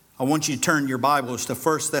I want you to turn your Bibles to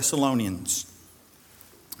 1 Thessalonians.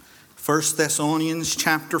 1 Thessalonians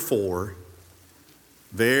chapter 4.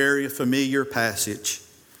 Very familiar passage.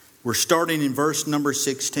 We're starting in verse number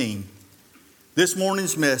 16. This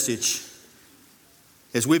morning's message,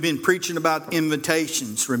 as we've been preaching about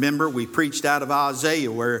invitations, remember we preached out of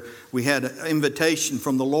Isaiah where we had an invitation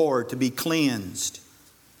from the Lord to be cleansed.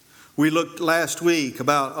 We looked last week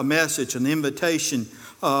about a message, an invitation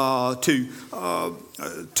to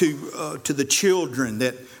the children,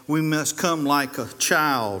 that we must come like a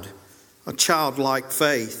childlike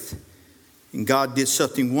faith. And God did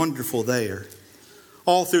something wonderful there.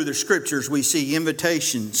 All through the scriptures we see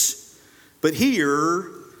invitations. But here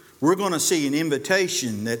we're going to see an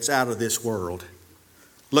invitation that's out of this world.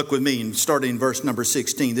 Look with me and starting in verse number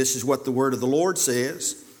 16. This is what the word of the Lord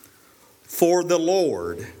says. For the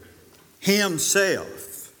Lord Himself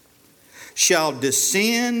shall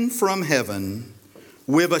descend from heaven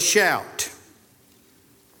with a shout.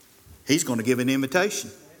 He's going to give an invitation.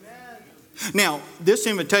 Amen. Now, this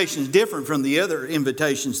invitation is different from the other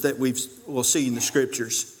invitations that we'll see in the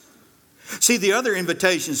scriptures. See, the other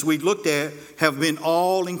invitations we've looked at have been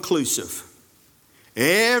all inclusive.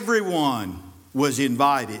 Everyone was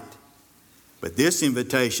invited. But this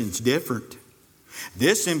invitation's different.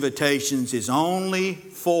 This invitation is only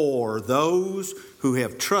for those who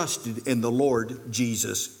have trusted in the Lord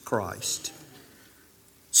Jesus Christ.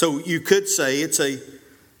 So you could say it's an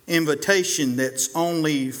invitation that's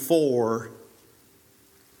only for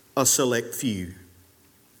a select few.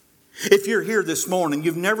 If you're here this morning,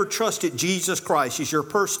 you've never trusted Jesus Christ as your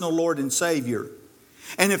personal Lord and Savior.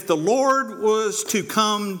 And if the Lord was to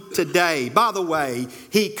come today, by the way,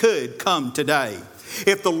 He could come today.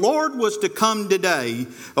 If the Lord was to come today,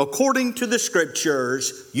 according to the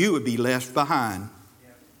scriptures, you would be left behind.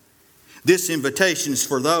 This invitation is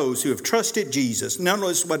for those who have trusted Jesus. Now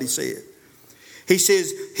notice what He said. He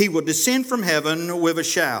says He will descend from heaven with a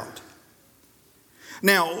shout.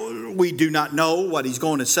 Now, we do not know what He's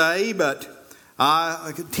going to say, but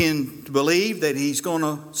I tend to believe that He's going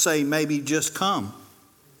to say maybe just come.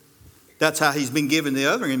 That's how He's been given the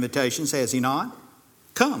other invitations, has He not?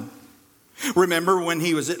 Come. Remember when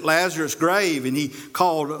He was at Lazarus' grave and He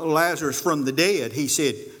called Lazarus from the dead, He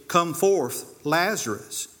said, come forth,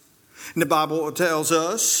 Lazarus. And the Bible tells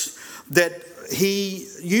us that He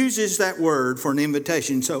uses that word for an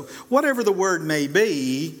invitation. So whatever the word may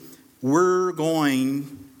be, we're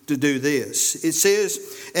going to do this. It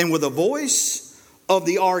says, and with the voice of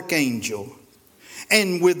the archangel,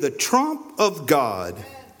 and with the trump of God,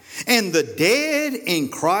 and the dead in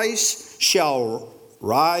Christ shall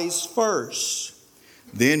rise first.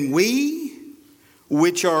 Then we,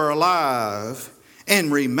 which are alive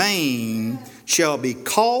and remain, shall be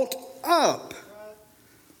caught up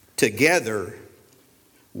together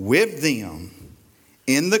with them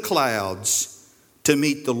in the clouds to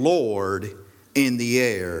meet the Lord in the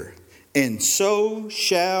air. And so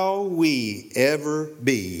shall we ever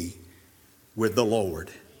be with the Lord.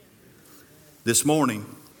 This morning,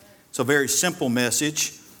 it's a very simple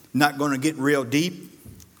message. Not going to get real deep.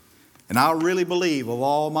 And I really believe with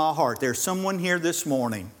all my heart there's someone here this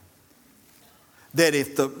morning that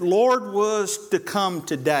if the Lord was to come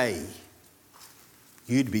today,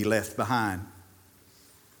 you'd be left behind.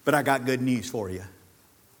 But I got good news for you.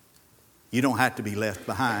 You don't have to be left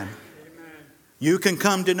behind. Amen. You can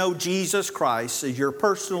come to know Jesus Christ as your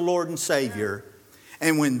personal Lord and Savior.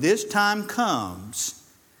 And when this time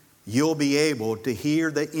comes, you'll be able to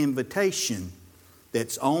hear the invitation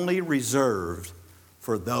that's only reserved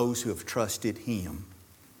for those who have trusted Him.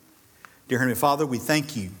 Dear Heavenly Father, we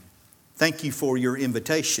thank You. Thank You for Your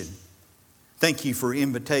invitation. Thank You for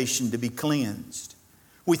invitation to be cleansed.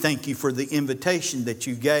 We thank You for the invitation that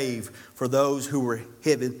You gave for those who were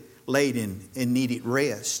heavy laden and needed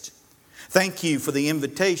rest. Thank You for the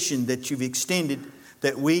invitation that You've extended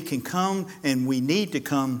that we can come and we need to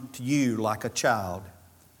come to You like a child.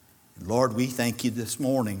 Lord, we thank You this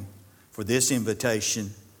morning for this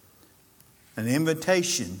invitation. An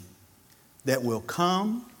invitation that will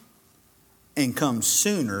come and come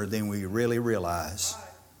sooner than we really realize.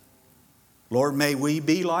 Lord, may we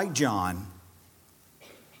be like John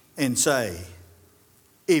and say,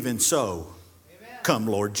 even so, come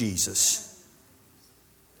Lord Jesus.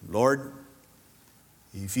 Lord,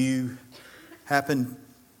 if You happen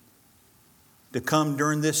to come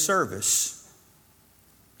during this service,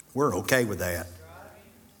 we're okay with that.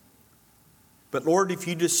 But Lord, if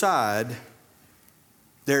You decide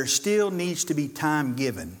there still needs to be time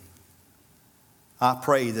given, I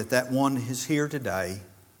pray that that one is here today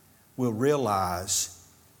will realize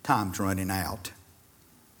time's running out.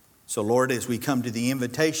 So Lord, as we come to the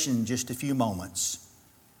invitation in just a few moments,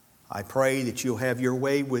 I pray that you'll have your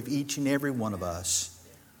way with each and every one of us.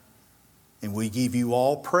 And we give you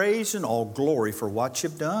all praise and all glory for what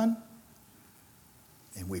you've done.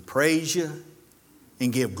 And we praise you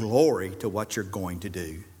and give glory to what you're going to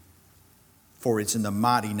do. For it's in the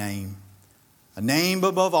mighty name, a name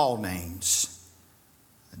above all names,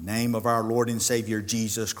 the name of our Lord and Savior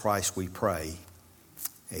Jesus Christ we pray.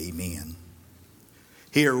 Amen.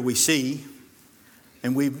 Here we see,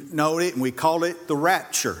 and we know it, and we call it the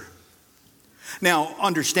rapture. Now,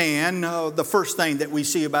 understand, the first thing that we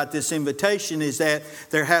see about this invitation is that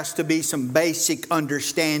there has to be some basic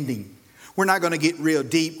understanding. We're not going to get real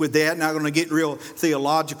deep with that, not going to get real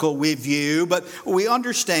theological with you, but we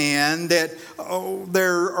understand that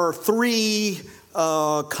there are three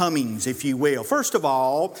comings, if you will. First of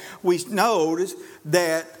all, we notice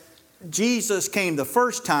that Jesus came the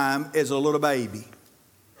first time as a little baby.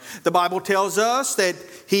 The Bible tells us that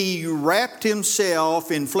he wrapped himself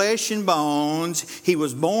in flesh and bones. He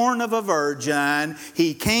was born of a virgin.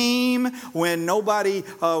 He came when nobody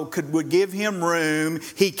would give him room.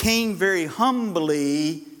 He came very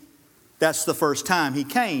humbly. That's the first time he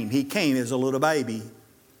came. He came as a little baby.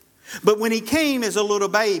 But when he came as a little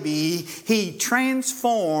baby, he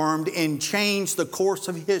transformed and changed the course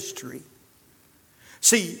of history.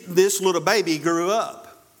 See, this little baby grew up.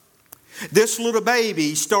 This little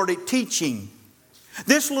baby started teaching.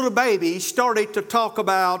 This little baby started to talk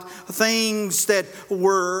about things that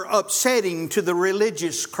were upsetting to the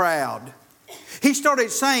religious crowd. He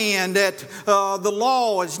started saying that the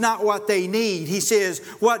law is not what they need. He says,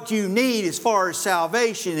 what you need as far as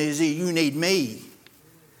salvation is you need me.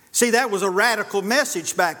 See, that was a radical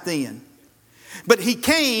message back then. But he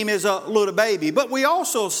came as a little baby. But we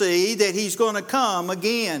also see that he's going to come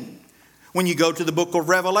again. When you go to the book of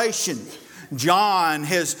Revelation, John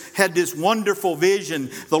has had this wonderful vision.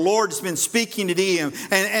 The Lord's been speaking to him.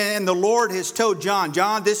 And the Lord has told John,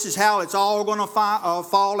 this is how it's all going to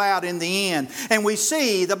fall out in the end. And we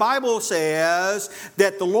see, the Bible says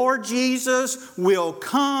that the Lord Jesus will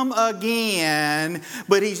come again.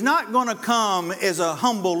 But he's not going to come as a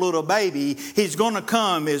humble little baby. He's going to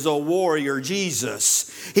come as a warrior Jesus.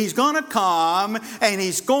 He's going to come and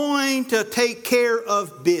he's going to take care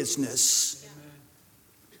of business.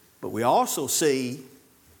 But we also see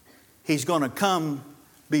he's going to come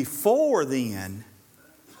before then.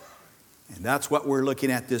 And that's what we're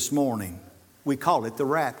looking at this morning. We call it the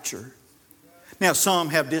rapture. Now, some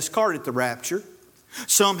have discarded the rapture.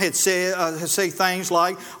 Some had say things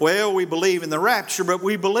like, well, we believe in the rapture, but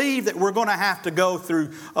we believe that we're going to have to go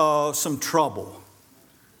through some trouble.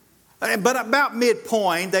 But about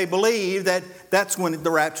midpoint, they believe that that's when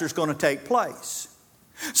the rapture is going to take place.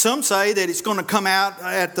 Some say that it's going to come out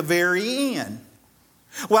at the very end.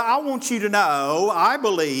 Well, I want you to know, I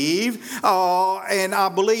believe, and I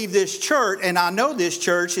believe this church, and I know this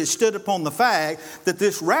church has stood upon the fact that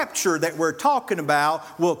this rapture that we're talking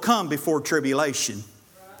about will come before tribulation.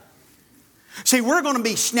 See, we're going to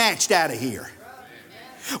be snatched out of here.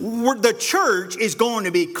 The church is going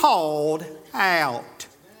to be called out.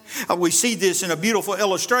 We see this in a beautiful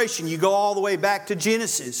illustration. You go all the way back to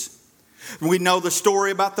Genesis. We know the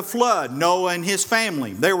story about the flood, Noah and his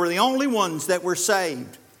family. They were the only ones that were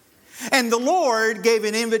saved. And the Lord gave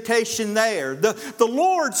an invitation there. The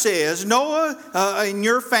Lord says, Noah and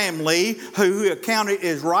your family, who accounted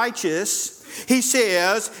as righteous, he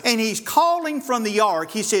says, and he's calling from the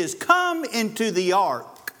ark. He says, come into the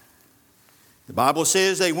ark. The Bible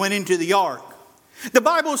says they went into the ark. The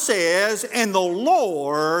Bible says, and the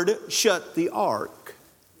Lord shut the ark.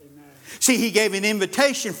 See, he gave an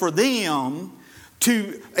invitation for them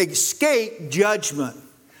to escape judgment.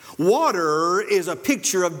 Water is a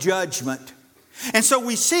picture of judgment. And so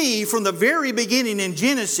we see from the very beginning in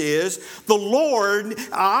Genesis, the Lord,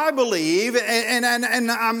 I believe, and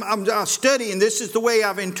I'm studying, this is the way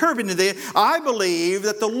I've interpreted it, I believe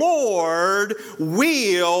that the Lord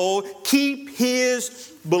will keep his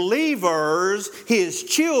believers, his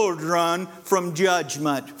children, from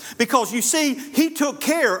judgment. Because you see, he took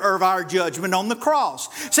care of our judgment on the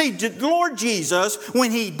cross. See, the Lord Jesus,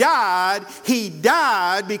 when he died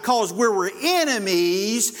because we were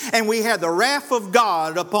enemies and we had the wrath of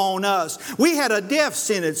God upon us. We had a death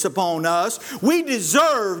sentence upon us. We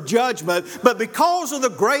deserved judgment, but because of the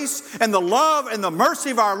grace and the love and the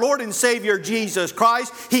mercy of our Lord and Savior Jesus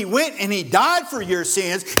Christ, he went and he died for your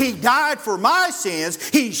sins. He died for my sins.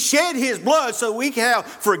 He shed His blood so we can have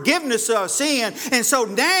forgiveness of sin. And so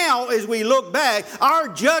now as we look back, our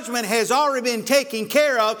judgment has already been taken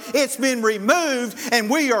care of. It's been removed and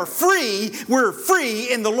we are free. We're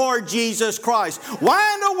free in the Lord Jesus Christ.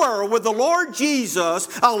 Why in the world would the Lord Jesus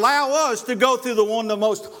allow us to go through one of the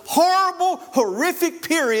most horrible, horrific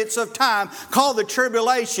periods of time called the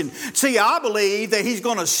tribulation? See, I believe that He's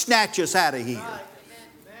going to snatch us out of here.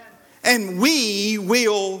 And we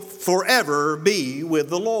will forever be with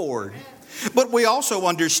the Lord. But we also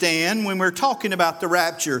understand when we're talking about the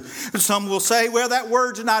rapture, some will say, well, that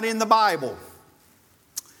word's not in the Bible.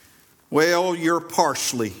 Well, you're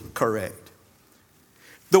partially correct.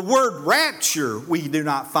 The word rapture we do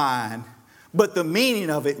not find, but the meaning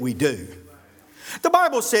of it we do. The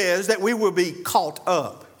Bible says that we will be caught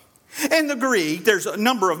up. In the Greek, there's a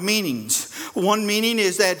number of meanings. One meaning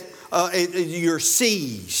is that you're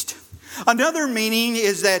seized. Another meaning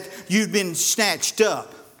is that you've been snatched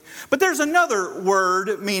up. But there's another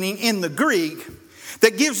word meaning in the Greek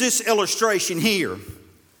that gives this illustration here.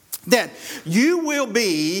 That you will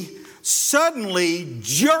be suddenly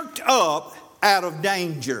jerked up out of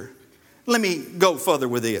danger. Let me go further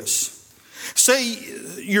with this. Say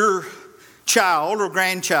your child or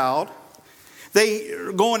grandchild, they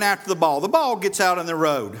are going after the ball. The ball gets out on the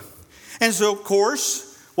road. And so, of course,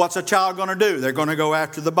 what's a child going to do? They're going to go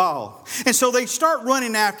after the ball. And so they start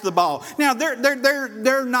running after the ball. Now,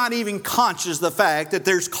 they're not even conscious of the fact that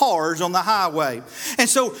there's cars on the highway. And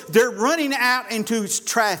so they're running out into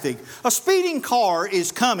traffic. A speeding car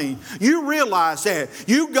is coming. You realize that.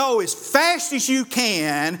 You go as fast as you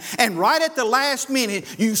can, and right at the last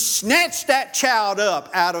minute, you snatch that child up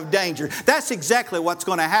out of danger. That's exactly what's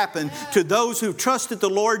going to happen to those who trusted the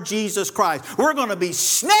Lord Jesus Christ. We're going to be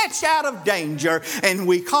snatched out of danger, and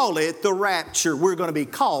we call it the rapture. We're going to be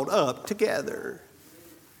called up together.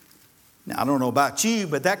 Now, I don't know about you,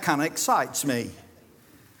 but that kind of excites me.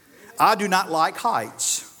 I do not like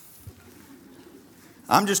heights.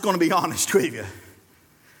 I'm just going to be honest with you.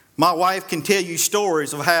 My wife can tell you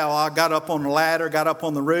stories of how I got up on the ladder, got up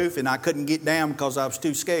on the roof, and I couldn't get down because I was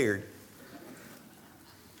too scared.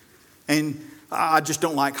 And I just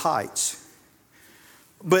don't like heights.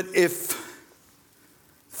 But if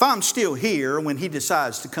I'm still here when He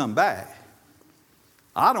decides to come back,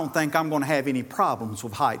 I don't think I'm going to have any problems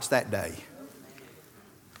with heights that day.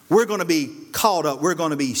 We're going to be caught up. We're going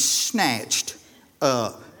to be snatched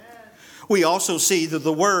up. We also see that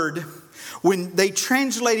the word, when they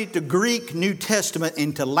translated the Greek New Testament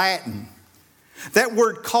into Latin, that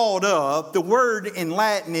word called up, the word in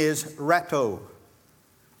Latin is rapto.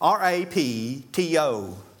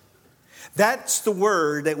 R-A-P-T-O. That's the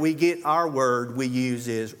word that we get our word we use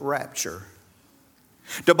is rapture.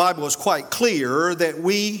 The Bible is quite clear that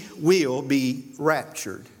we will be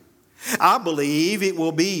raptured. I believe it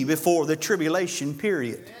will be before the tribulation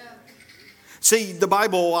period. See, the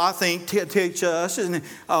Bible, I think, teaches us and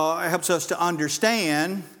helps us to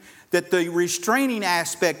understand that the restraining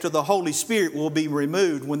aspect of the Holy Spirit will be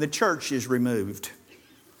removed when the church is removed.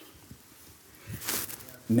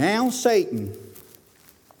 Now Satan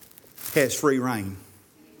has free reign.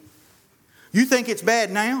 You think it's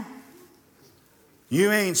bad now? You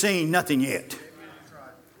ain't seen nothing yet.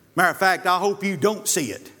 Matter of fact, I hope you don't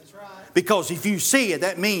see it. Because if you see it,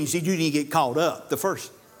 that means that you need to get caught up the first.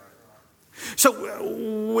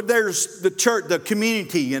 So there's the church, the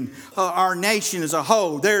community, and our nation as a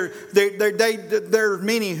whole. There are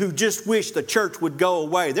many who just wish the church would go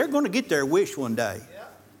away. They're going to get their wish one day.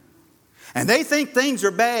 And they think things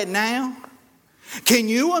are bad now. Can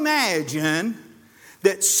you imagine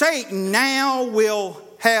that Satan now will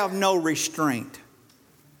have no restraint?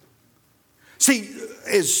 See,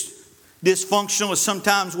 as dysfunctional as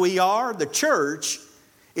sometimes we are, the church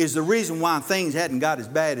is the reason why things hadn't got as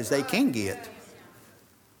bad as they can get.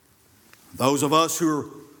 Those of us who are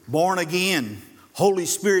born again, Holy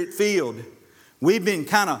Spirit filled, we've been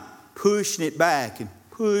kind of pushing it back and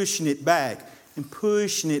pushing it back and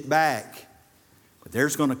pushing it back. But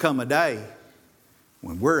there's going to come a day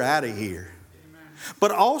when we're out of here. Amen.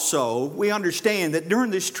 But also, we understand that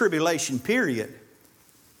during this tribulation period,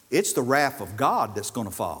 it's the wrath of God that's going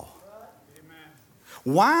to fall. Amen.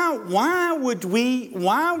 Why would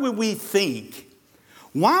we think,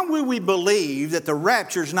 why would we believe that the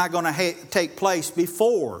rapture is not going to take place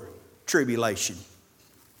before tribulation?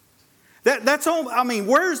 That's all. I mean,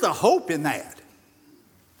 where's the hope in that?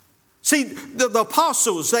 See, the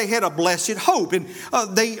apostles, they had a blessed hope, and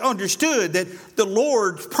they understood that the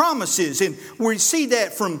Lord's promises, and we see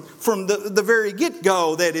that from the very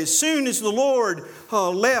get-go, that as soon as the Lord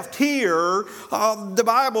left here, the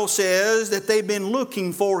Bible says that they've been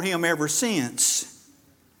looking for Him ever since.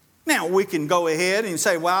 Now, we can go ahead and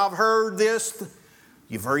say, well, I've heard this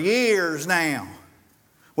for years now.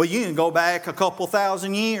 Well, you can go back a couple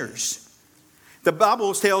thousand years. The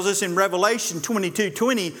Bible tells us in Revelation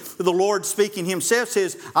 22:20, the Lord speaking himself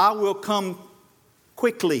says, I will come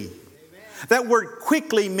quickly. Amen. That word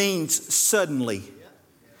quickly means suddenly.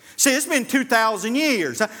 See, it's been 2,000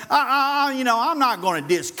 years. I'm not going to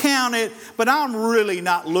discount it, but I'm really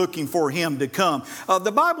not looking for him to come.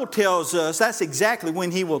 The Bible tells us that's exactly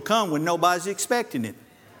when he will come, when nobody's expecting it.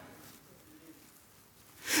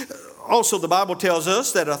 Also, the Bible tells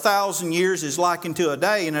us that 1,000 years is likened to a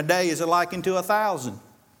day, and a day is likened to 1,000.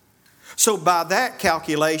 So by that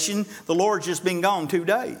calculation, the Lord's just been gone 2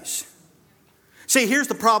 days. See, here's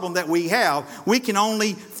the problem that we have. We can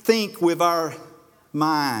only think with our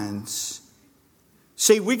minds.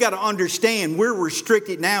 See, we got to understand we're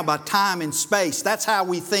restricted now by time and space. That's how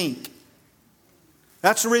we think.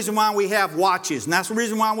 That's the reason why we have watches, and that's the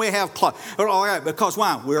reason why we have clocks. Because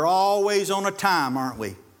why? We're always on a time, aren't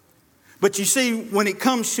we? But you see, when it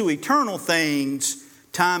comes to eternal things,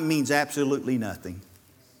 time means absolutely nothing.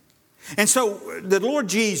 And so the Lord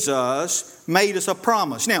Jesus made us a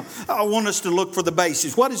promise. Now, I want us to look for the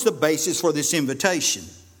basis. What is the basis for this invitation?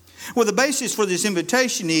 Well, the basis for this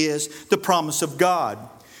invitation is the promise of God.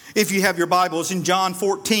 If you have your Bibles in John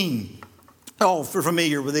 14, if you're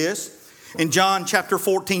familiar with this. In John chapter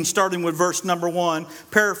 14, starting with verse number 1,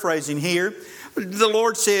 paraphrasing here, the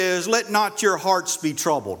Lord says, let not your hearts be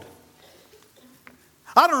troubled.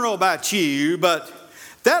 I don't know about you, but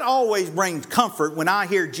that always brings comfort when I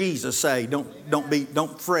hear Jesus say,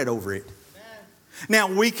 don't fret over it.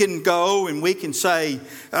 Now, we can go and we can say,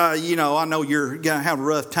 I know you're going to have a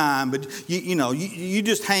rough time, but you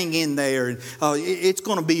just hang in there and it's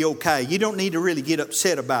going to be okay. You don't need to really get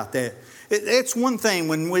upset about that. It's one thing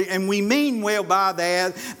when we mean well by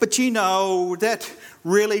that, but that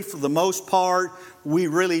really, for the most part, we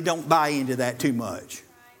really don't buy into that too much.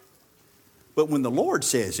 But when the Lord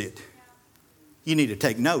says it, you need to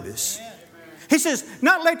take notice. He says,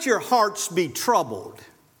 not let your hearts be troubled.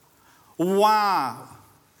 Why?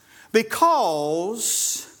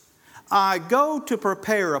 Because I go to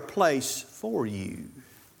prepare a place for you.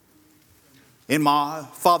 In my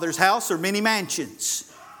Father's house are many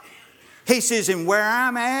mansions. He says, and where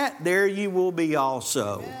I'm at, there you will be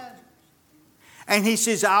also. And he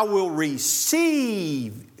says, I will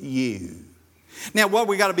receive you. Now, what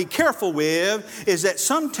we got to be careful with is that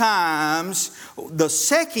sometimes the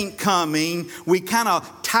second coming, we kind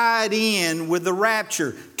of tie it in with the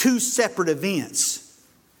rapture, two separate events.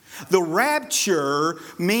 The rapture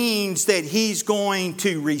means that he's going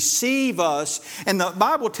to receive us. And the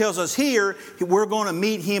Bible tells us here, we're going to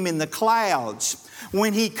meet him in the clouds.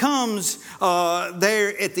 When he comes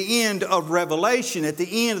there at the end of Revelation, at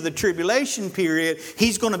the end of the tribulation period,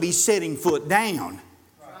 he's going to be setting foot down.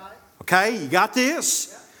 Okay, you got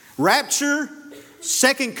this? Rapture,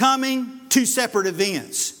 second coming, two separate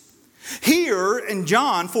events. Here in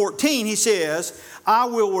John 14, he says, I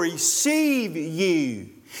will receive you.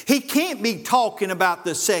 He can't be talking about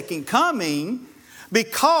the second coming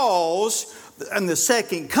because in the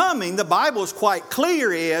second coming, the Bible is quite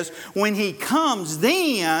clear is when he comes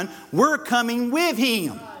then, we're coming with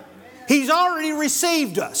him. He's already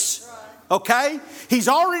received us. Okay? He's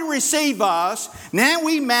already received us. Now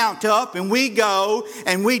we mount up and we go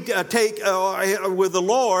and we take with the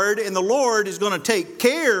Lord, and the Lord is going to take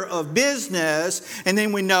care of business. And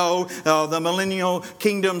then we know the millennial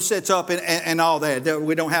kingdom sets up and all that.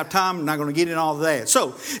 We don't have time. I'm not going to get in all of that.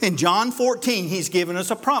 So in John 14, he's given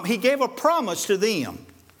us a promise. He gave a promise to them.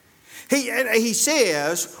 He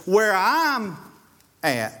says, where I'm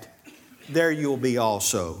at, there you'll be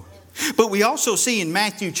also. But we also see in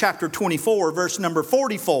Matthew chapter 24, verse number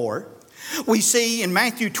 44, we see in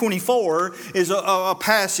Matthew 24 is a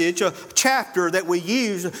passage, a chapter that we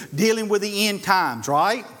use dealing with the end times,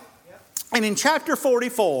 right? Yep. And in chapter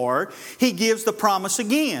 44, he gives the promise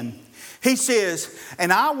again. He says,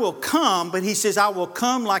 and I will come, but he says, I will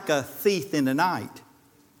come like a thief in the night.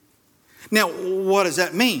 Now, what does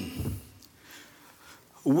that mean?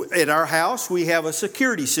 At our house, we have a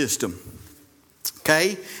security system.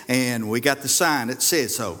 Okay, and we got the sign that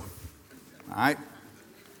says so. All right.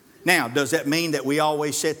 Now, does that mean that we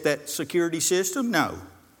always set that security system? No.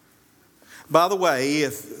 By the way,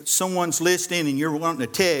 if someone's listening and you're wanting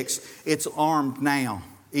to text, it's armed now.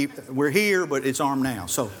 We're here, but it's armed now.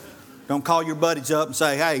 So don't call your buddies up and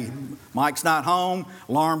say, hey, Mike's not home,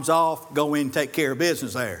 alarm's off, go in and take care of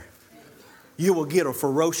business there. You will get a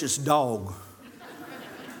ferocious dog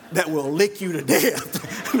that will lick you to death.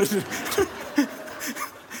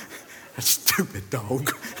 Stupid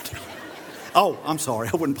dog. Oh, I'm sorry.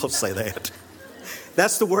 I wasn't supposed to say that.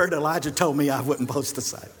 That's the word Elijah told me I wasn't supposed to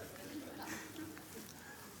say.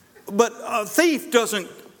 But a thief doesn't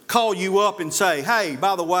call you up and say, hey,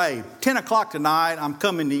 by the way, 10 o'clock tonight, I'm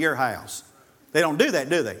coming to your house. They don't do that,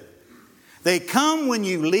 do they? They come when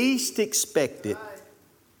you least expect it.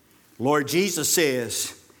 Lord Jesus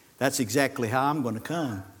says, that's exactly how I'm going to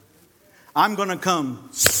come. I'm going to come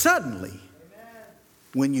suddenly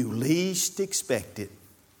when you least expect it.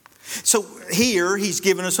 So here he's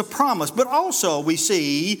given us a promise, but also we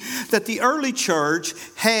see that the early church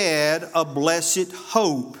had a blessed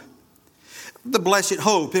hope. The blessed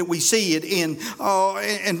hope, we see it in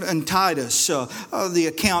Titus, the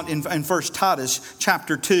account in 1 Titus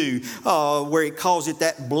chapter 2, where it calls it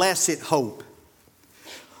that blessed hope.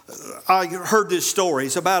 I heard this story.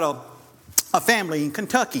 It's about a family in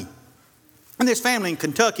Kentucky. And this family in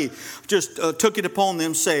Kentucky just took it upon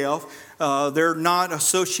themselves. They're not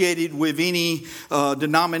associated with any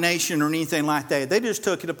denomination or anything like that. They just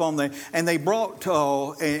took it upon them, and they brought,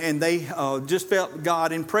 and they just felt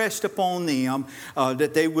God impressed upon them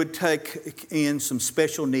that they would take in some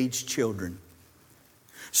special needs children.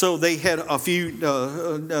 So they had a few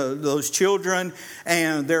those children,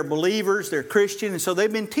 and they're believers, they're Christian, and so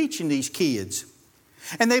they've been teaching these kids.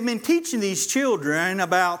 And they've been teaching these children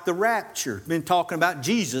about the rapture, been talking about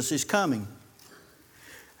Jesus is coming.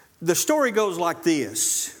 The story goes like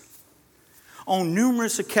this. On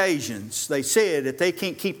numerous occasions, they said that they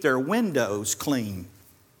can't keep their windows clean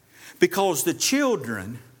because the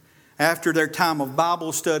children, after their time of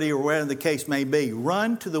Bible study or whatever the case may be,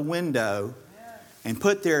 run to the window and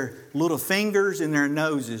put their little fingers in their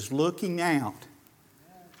noses looking out.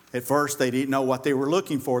 At first, they didn't know what they were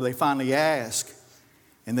looking for. They finally asked,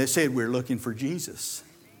 and they said, we're looking for Jesus.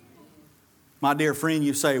 My dear friend,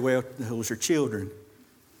 you say, well, those are children.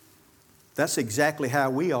 That's exactly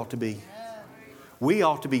how we ought to be. We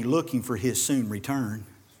ought to be looking for His soon return.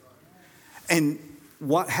 And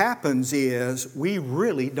what happens is we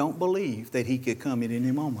really don't believe that He could come at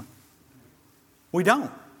any moment. We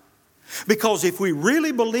don't. Because if we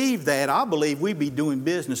really believe that, I believe we'd be doing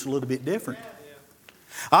business a little bit different.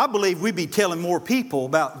 I believe we'd be telling more people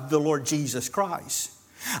about the Lord Jesus Christ.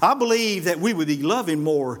 I believe that we would be loving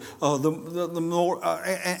more, and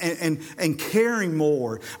caring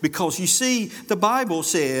more. Because you see, the Bible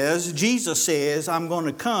says, Jesus says, I'm going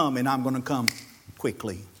to come and I'm going to come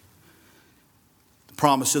quickly. The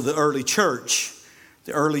promise of the early church.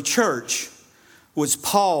 The early church was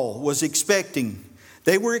Paul was expecting.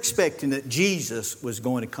 They were expecting that Jesus was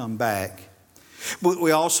going to come back. But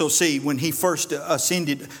we also see when He first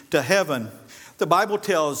ascended to heaven, the Bible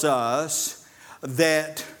tells us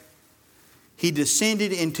that He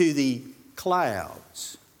descended into the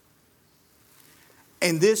clouds.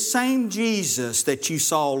 And this same Jesus that you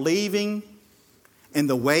saw leaving and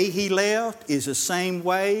the way He left is the same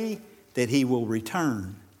way that He will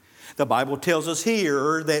return. The Bible tells us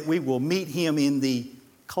here that we will meet Him in the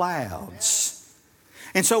clouds.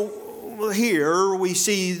 And so here we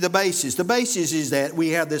see the basis. The basis is that we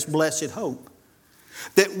have this blessed hope.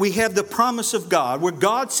 That we have the promise of God, where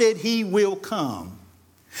God said He will come.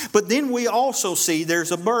 But then we also see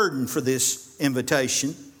there's a burden for this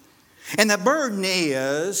invitation. And the burden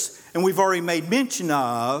is, and we've already made mention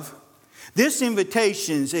of, this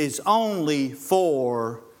invitation is only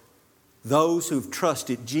for those who've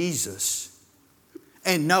trusted Jesus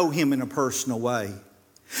and know Him in a personal way.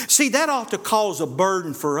 See, that ought to cause a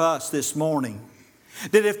burden for us this morning.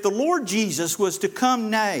 That if the Lord Jesus was to come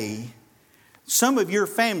nigh, some of your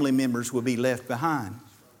family members will be left behind.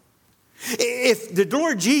 If the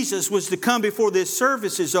Lord Jesus was to come before this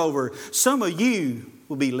service is over, some of you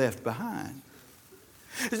will be left behind.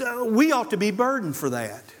 We ought to be burdened for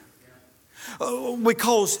that.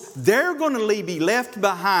 Because they're going to be left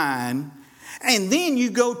behind, and then you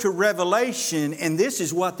go to Revelation, and this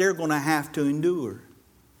is what they're going to have to endure.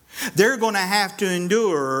 They're going to have to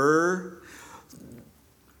endure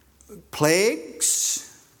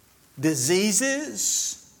plagues,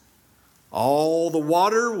 diseases. All the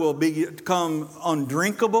water will become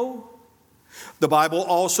undrinkable. The Bible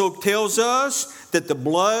also tells us that the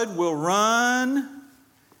blood will run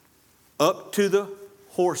up to the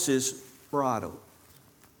horse's bridle.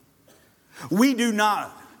 We do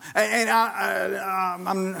not. And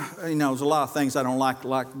there's a lot of things I don't like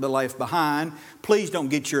the left behind. Please don't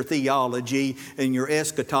get your theology and your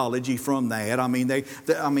eschatology from that.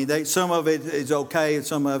 Some of it is okay, and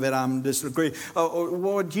some of it I'm disagreeing.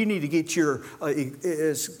 What you need to get your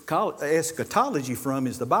eschatology from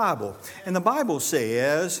is the Bible, and the Bible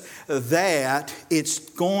says that it's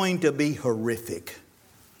going to be horrific.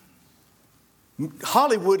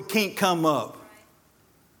 Hollywood can't come up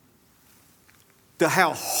to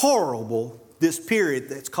how horrible this period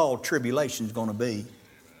that's called tribulation is going to be.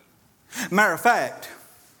 Matter of fact,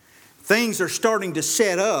 things are starting to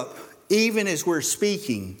set up even as we're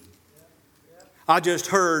speaking. I just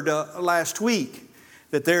heard last week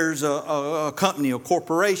that there's a company, a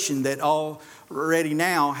corporation that already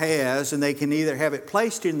now has, and they can either have it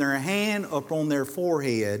placed in their hand or on their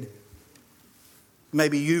forehead.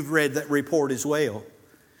 Maybe you've read that report as well.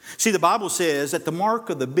 See, the Bible says that the mark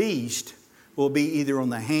of the beast will be either on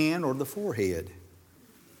the hand or the forehead.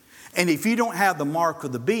 And if you don't have the mark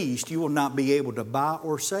of the beast, you will not be able to buy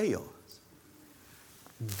or sell.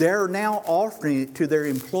 They're now offering it to their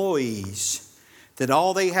employees that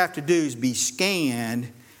all they have to do is be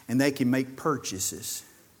scanned and they can make purchases.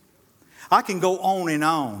 I can go on and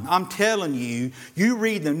on. I'm telling you, you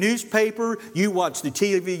read the newspaper, you watch the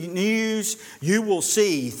TV news, you will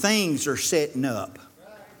see things are setting up.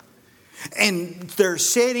 And they're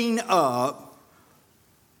setting up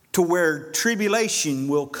to where tribulation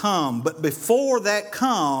will come. But before that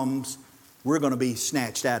comes, we're going to be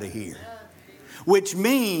snatched out of here. Which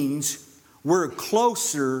means we're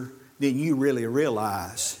closer than you really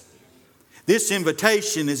realize. This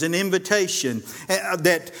invitation is an invitation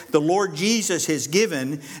that the Lord Jesus has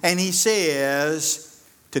given, and He says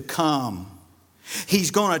to come.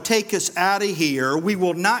 He's going to take us out of here. We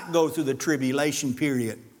will not go through the tribulation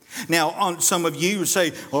period. Now, some of you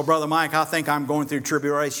say, "Oh, Brother Mike, I think I'm going through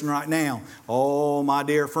tribulation right now." Oh, my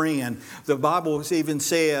dear friend, the Bible even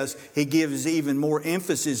says, He gives even more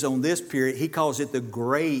emphasis on this period. He calls it the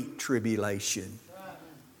Great Tribulation.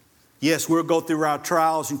 Yes, we'll go through our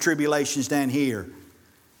trials and tribulations down here.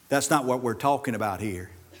 That's not what we're talking about here.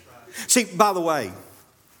 See, by the way,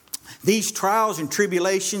 these trials and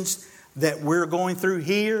tribulations that we're going through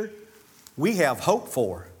here, we have hope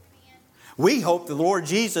for. We hope the Lord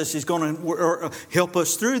Jesus is going to help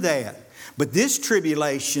us through that. But this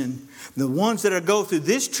tribulation, the ones that go through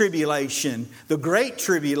this tribulation, the great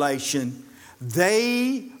tribulation,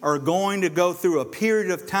 they are going to go through a period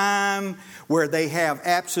of time where they have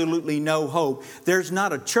absolutely no hope. There's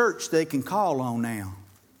not a church they can call on now.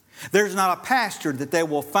 There's not a pastor that they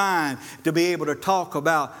will find to be able to talk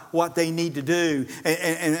about what they need to do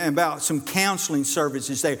and about some counseling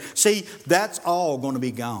services there. See, that's all going to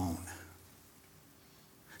be gone.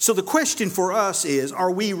 So the question for us is,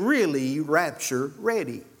 are we really rapture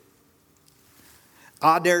ready?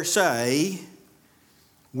 I dare say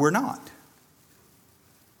we're not.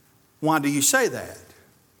 Why do you say that?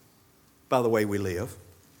 By the way we live.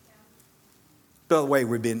 By the way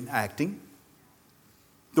we've been acting.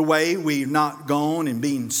 The way we've not gone and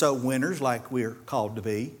been soul winners like we're called to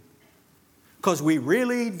be. Because we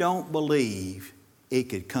really don't believe it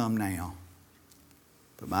could come now.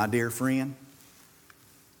 But my dear friend,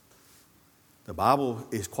 the Bible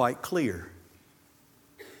is quite clear.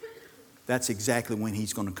 That's exactly when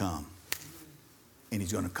He's going to come. And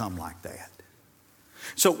He's going to come like that.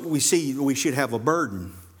 So we see we should have a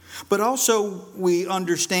burden. But also we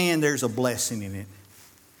understand there's a blessing in it.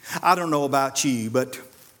 I don't know about you, but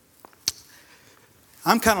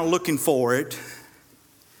I'm kind of looking for it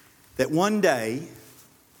that one day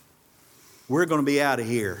we're going to be out of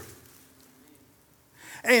here.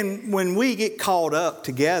 And when we get caught up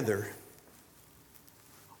together,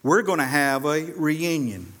 we're going to have a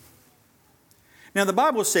reunion. Now the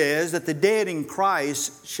Bible says that the dead in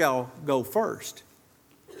Christ shall go first.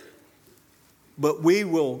 But we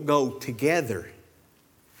will go together.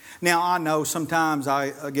 Now I know sometimes I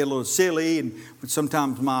get a little silly and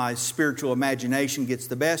sometimes my spiritual imagination gets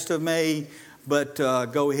the best of me. But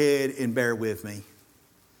go ahead and bear with me.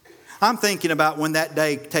 I'm thinking about when that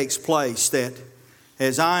day takes place, that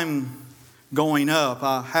as I'm going up,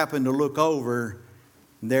 I happen to look over.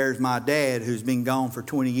 There's my dad, who's been gone for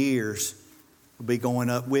 20 years, will be going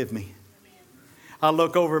up with me. I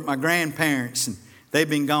look over at my grandparents, and they've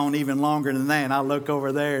been gone even longer than that. And I look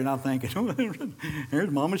over there, and I'm thinking, oh,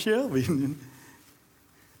 there's Mama Shelby.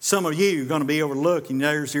 Some of you are going to be overlooking.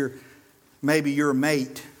 There's maybe your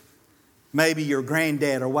mate, maybe your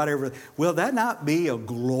granddad or whatever. Will that not be a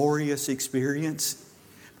glorious experience?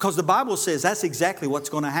 Because the Bible says that's exactly what's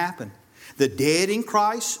going to happen. The dead in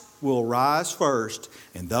Christ will rise first,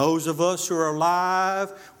 and those of us who are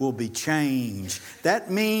alive will be changed.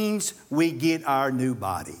 That means we get our new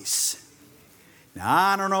bodies. Now,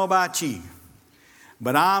 I don't know about you,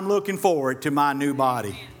 but I'm looking forward to my new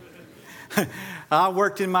body. I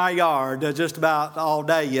worked in my yard just about all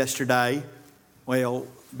day yesterday. Well,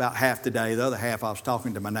 about half the day. The other half I was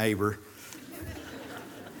talking to my neighbor.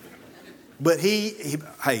 But hey,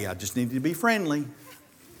 I just needed to be friendly.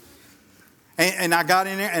 And I got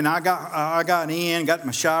in there, and I got in,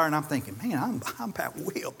 my shower, and I'm thinking, man, I'm about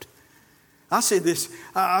whipped. I said,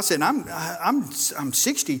 I'm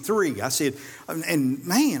 63. I said, and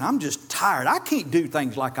man, I'm just tired. I can't do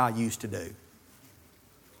things like I used to do.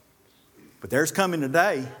 But there's coming a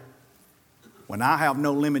day when I have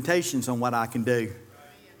no limitations on what I can do.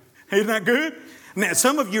 Isn't that good? Now,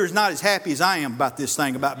 some of you are not as happy as I am about this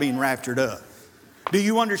thing about being raptured up. Do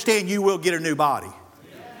you understand you will get a new body?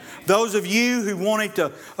 Those of you who wanted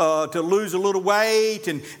to lose a little weight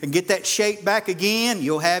and get that shape back again,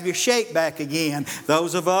 you'll have your shape back again.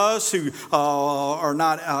 Those of us who are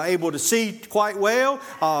not able to see quite well,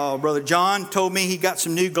 Brother John told me he got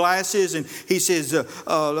some new glasses, and he says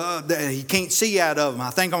that he can't see out of them.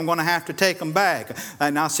 I think I'm going to have to take them back.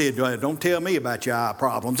 And I said, don't tell me about your eye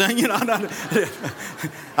problems. You know,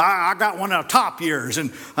 I got one of the top years,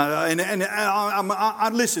 and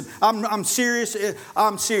listen. I'm serious.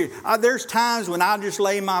 I'm serious. There's times when I just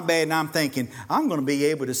lay in my bed and I'm thinking, I'm going to be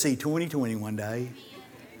able to see 2020 one day.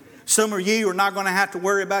 Some of you are not going to have to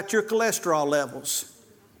worry about your cholesterol levels.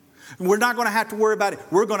 We're not going to have to worry about it.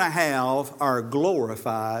 We're going to have our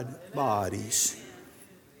glorified bodies.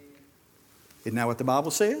 Isn't that what the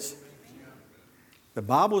Bible says? The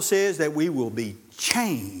Bible says that we will be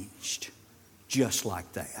changed just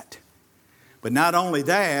like that. But not only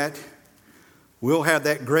that, we'll have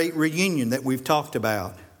that great reunion that we've talked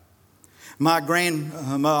about. My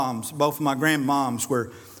grandmoms, both of my grandmoms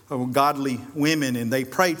were godly women, and they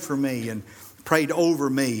prayed for me and prayed over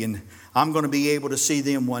me, and I'm going to be able to see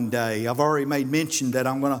them one day. I've already made mention that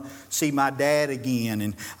I'm going to see my dad again,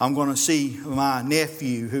 and I'm going to see my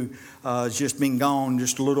nephew who has just been gone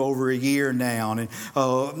just a little over a year now. And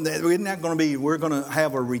isn't that going to be, we're going to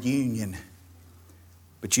have a reunion.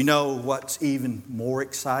 But you know what's even more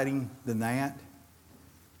exciting than that?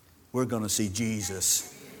 We're going to see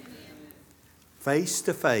Jesus face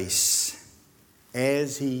to face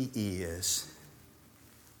as He is,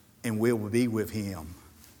 and we'll be with Him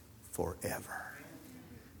forever.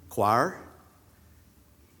 Choir,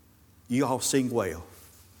 you all sing well,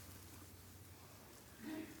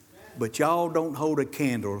 but y'all don't hold a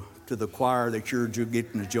candle to the choir that you're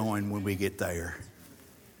getting to join when we get there.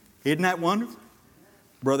 Isn't that wonderful?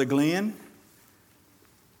 Brother Glenn,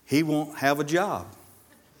 he won't have a job.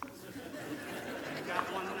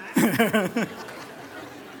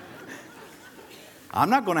 I'm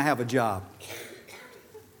not going to have a job.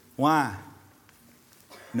 Why?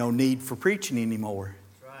 No need for preaching anymore.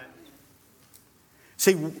 That's right.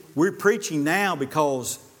 See, we're preaching now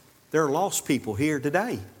because there are lost people here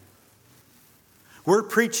today. We're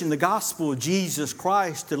preaching the gospel of Jesus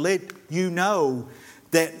Christ to let you know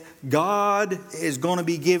that God is going to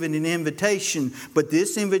be giving an invitation, but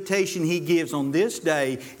this invitation He gives on this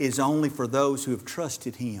day is only for those who have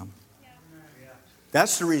trusted Him.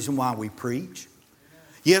 That's the reason why we preach.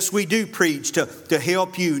 Yes, we do preach to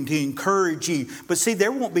help you and to encourage you. But see,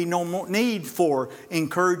 there won't be no more need for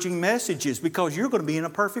encouraging messages because you're going to be in a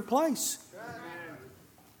perfect place.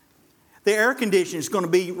 The air conditioning is going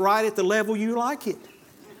to be right at the level you like it.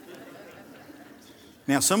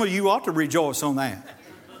 Now, some of you ought to rejoice on that.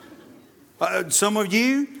 Some of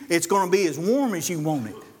you, it's going to be as warm as you want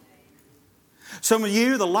it. Some of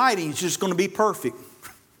you, the lighting is just going to be perfect.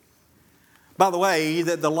 By the way,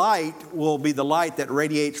 the light will be the light that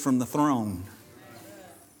radiates from the throne.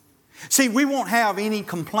 See, we won't have any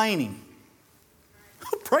complaining.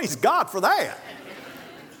 Praise God for that.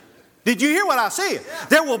 Did you hear what I said?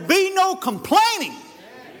 There will be no complaining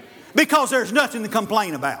because there's nothing to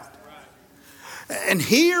complain about. And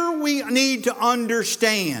here we need to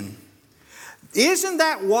understand, isn't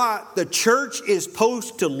that what the church is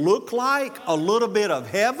supposed to look like? A little bit of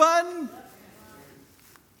heaven?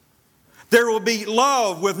 There will be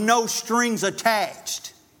love with no strings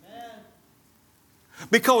attached.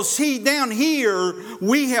 Because see, down here,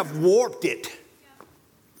 we have warped it.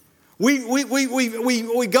 We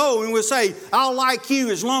go and we'll say, I'll like you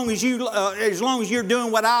as long as you're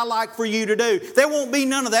doing what I like for you to do. There won't be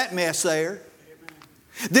none of that mess there.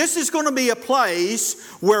 This is going to be a place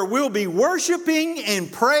where we'll be worshiping and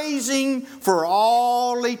praising for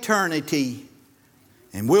all eternity.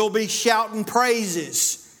 And we'll be shouting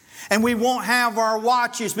praises. And we won't have our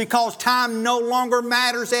watches because time no longer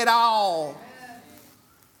matters at all.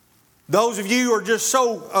 Those of you who are just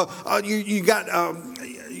so, you got,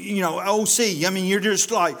 OC. I mean, you're just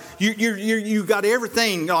like, you got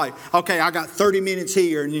everything like, okay, I got 30 minutes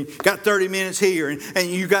here and you got 30 minutes here. And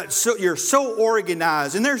you're so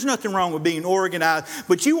organized. And there's nothing wrong with being organized.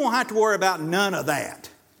 But you won't have to worry about none of that.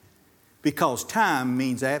 Because time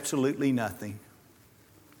means absolutely nothing.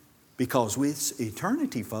 Because with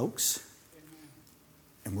eternity, folks,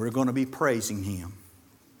 And we're going to be praising Him.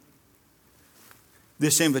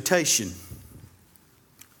 This invitation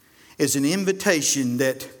is an invitation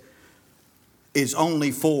that is only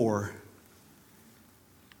for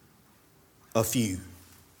a few.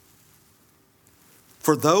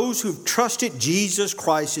 For those who've trusted Jesus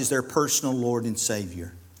Christ as their personal Lord and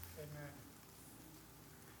Savior. Amen.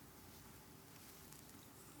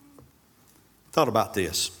 Thought about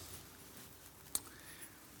this.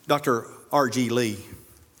 Dr. R.G. Lee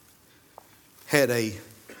had a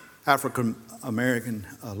African American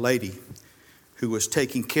lady who was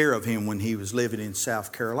taking care of him when he was living in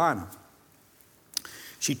South Carolina.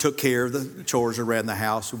 She took care of the chores around the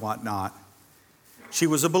house and whatnot. She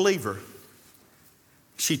was a believer.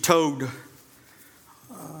 She told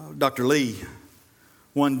Dr. Lee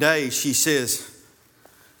one day, she says,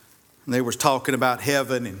 and they was talking about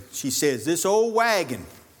heaven, and she says, this old wagon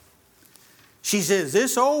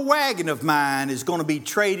of mine is going to be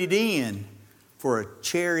traded in for a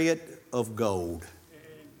chariot of gold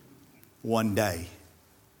one day.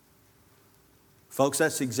 Folks,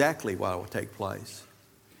 that's exactly what will take place.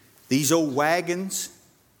 These old wagons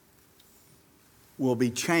will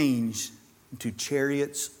be changed into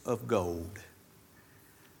chariots of gold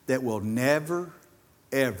that will never,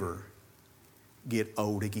 ever get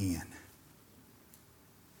old again.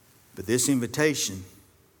 But this invitation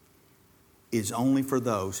is only for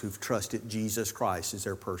those who've trusted Jesus Christ as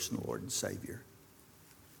their personal Lord and Savior.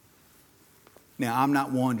 Now, I'm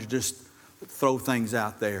not one to just throw things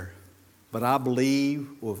out there, but I believe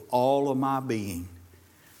with all of my being,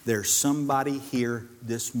 there's somebody here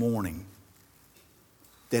this morning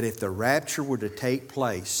that if the rapture were to take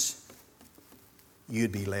place,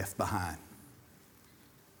 you'd be left behind.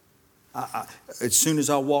 As soon as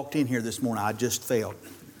I walked in here this morning, I just felt,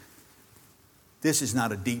 this is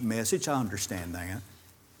not a deep message. I understand that.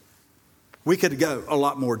 We could go a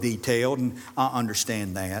lot more detailed, and I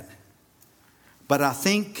understand that. But I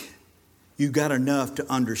think you got enough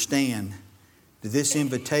to understand that this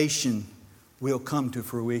invitation will come to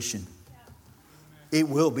fruition. It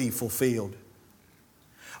will be fulfilled.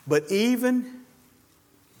 But even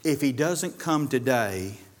if He doesn't come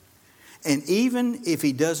today, and even if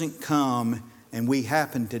He doesn't come and we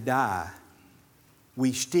happen to die,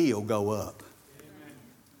 we still go up. Amen.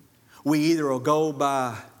 We either will go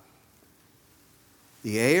by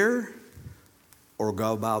the air or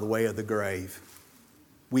go by the way of the grave.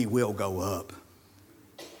 We will go up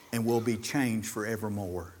and we'll be changed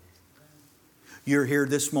forevermore. You're here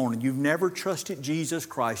this morning. You've never trusted Jesus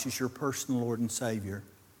Christ as your personal Lord and Savior.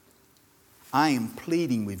 I am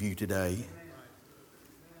pleading with you today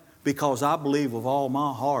because I believe with all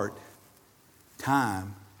my heart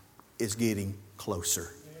time is getting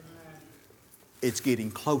closer. It's getting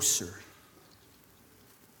closer.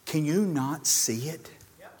 Can you not see it?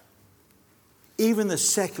 Even the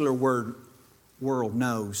secular world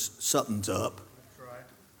knows something's up. That's right.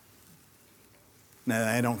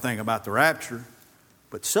 Now, they don't think about the rapture,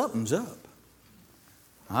 but something's up.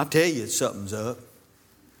 I'll tell you something's up.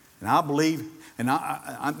 And I believe, and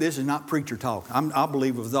this is not preacher talk, I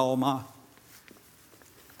believe with all my...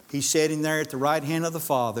 He's sitting there at the right hand of the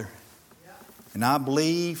Father, and I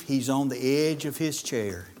believe He's on the edge of His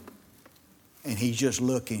chair, and He's just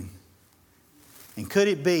looking. And could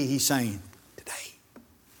it be He's saying,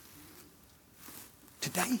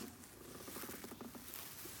 Today?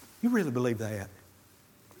 You really believe that?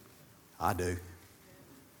 I do.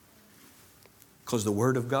 Because the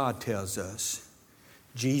Word of God tells us,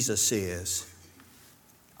 Jesus says,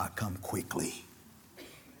 I come quickly.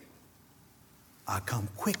 I come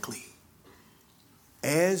quickly.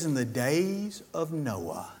 As in the days of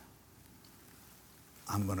Noah,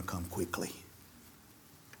 I'm going to come quickly.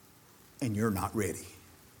 And you're not ready.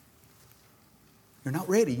 You're not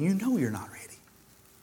ready. You know you're not ready.